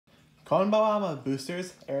Konbanwa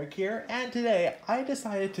Boosters, Eric here, and today I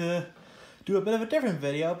decided to do a bit of a different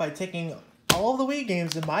video by taking all of the Wii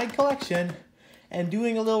games in my collection and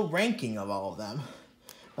doing a little ranking of all of them.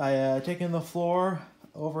 By taking the floor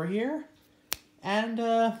over here and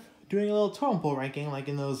doing a little totem pole ranking like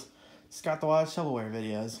in those Scott the Wild Shovelware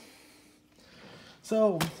videos.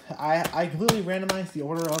 So I completely randomized the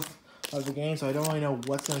order of the game, so I don't really know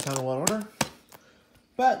what's going to come in what order.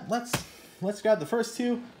 But let's grab the first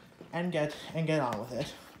two and get on with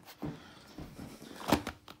it.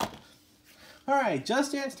 All right,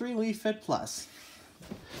 Just Dance 3 Wii Fit Plus.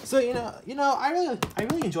 So you know, I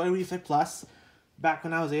really enjoyed Wii Fit Plus back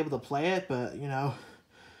when I was able to play it, but you know,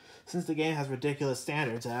 since the game has ridiculous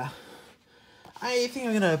standards, I think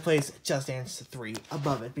I'm gonna place Just Dance 3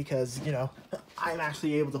 above it because you know I'm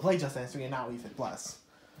actually able to play Just Dance 3 and not Wii Fit Plus.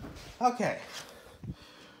 Okay.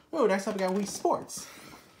 Oh, next up we got Wii Sports.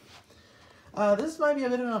 This might be a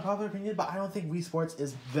bit of an unpopular opinion, but I don't think Wii Sports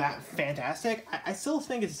is that fantastic. I still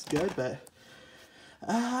think it's good, but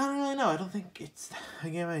I don't really know. I don't think it's a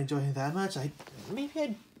game I enjoy that much. Would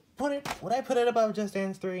I put it above Just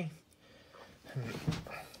Dance 3?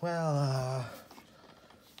 Well,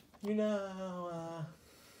 you know,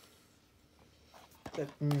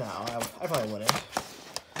 no, I probably wouldn't.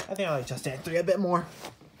 I think I like Just Dance 3 a bit more.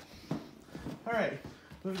 Alright,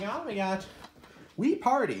 moving on, we got Wii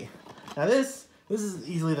Party. Now this is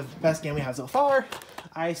easily the best game we have so far.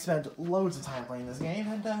 I spent loads of time playing this game,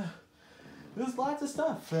 and there's lots of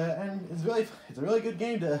stuff, and it's a really good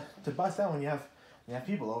game to bust out when you have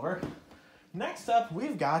people over. Next up,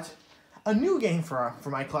 we've got a new game for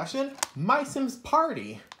my collection, My Sims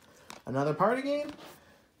Party. Another party game.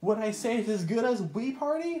 Would I say it's as good as Wii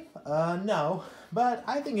Party? No, but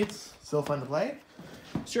I think it's still fun to play.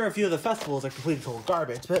 Sure, a few of the festivals are complete total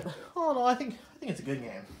garbage, but all in all, I think it's a good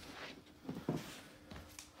game.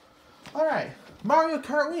 All right, Mario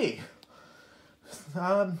Kart Wii.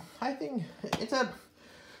 I think it's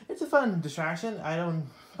a fun distraction. I don't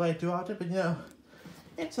play it too often, but you know,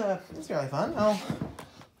 it's really fun. I'll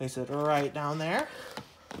place it right down there.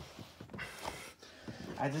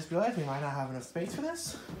 I just realized we might not have enough space for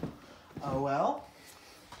this. Oh well.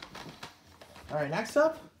 All right, next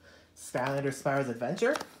up, Skylanders Spyro's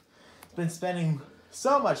Adventure. Been spending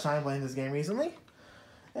so much time playing this game recently,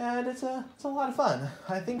 and it's a lot of fun.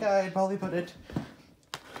 I think I'd probably put it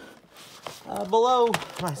below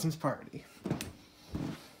My Sims Party.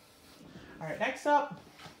 All right, next up,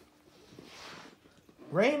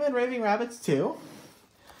 Rayman Raving Rabbids 2.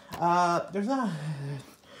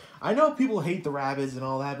 I know people hate the Rabbids and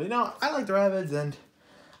all that, but you know, I like the Rabbids, and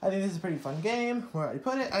I think this is a pretty fun game. Where I'd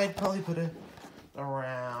put it, I'd probably put it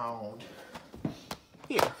around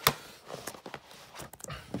here.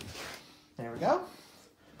 There we go.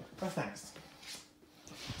 What's next?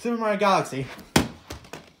 Super Mario Galaxy.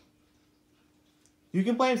 You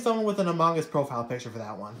can blame someone with an Among Us profile picture for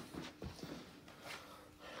that one.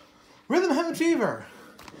 Rhythm Heaven Fever.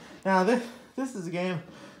 Now this is a game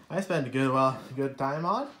I spent a good time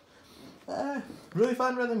on. Really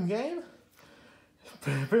fun rhythm game.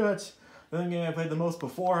 Pretty much the rhythm game I played the most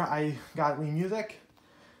before I got Wii Music.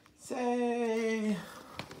 Say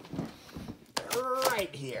right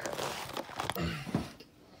here.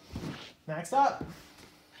 Next up.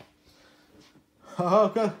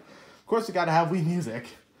 Oh, of course we gotta have Wii Music.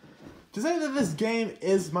 To say that this game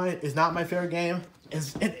is not my favorite game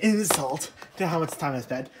is an insult to how much time I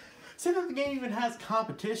spent. Say that the game even has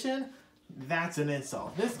competition, that's an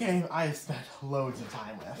insult. This game I have spent loads of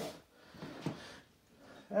time with.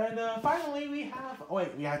 And finally we have, oh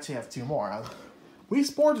wait, we actually have two more. Wii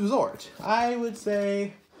Sports Resort. I'd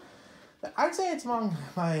say it's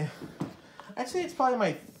probably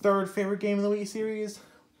my third favorite game in the Wii series.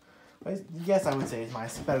 Yes, I would say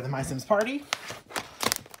it's better than My Sims Party.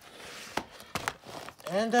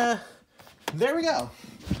 And there we go.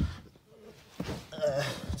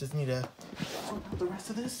 Just need to sort out the rest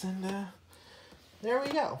of this, and there we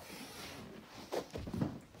go.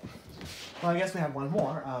 Well, I guess we have one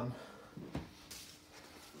more.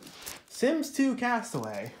 Sims 2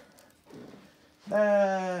 Castaway.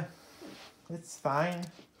 It's fine.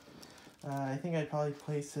 I think I'd probably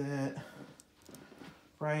place it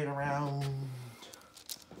right around.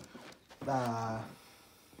 I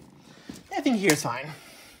think here's fine.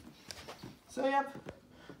 So yep,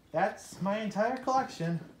 that's my entire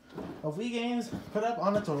collection of Wii games put up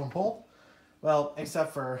on the totem pole. Well,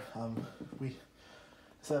 except for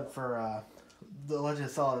The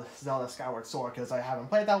Legend of Zelda Skyward Sword, because I haven't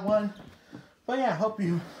played that one. But yeah, hope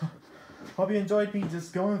you enjoyed me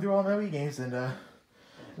just going through all my Wii games and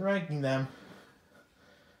ranking them.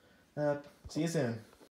 See you soon.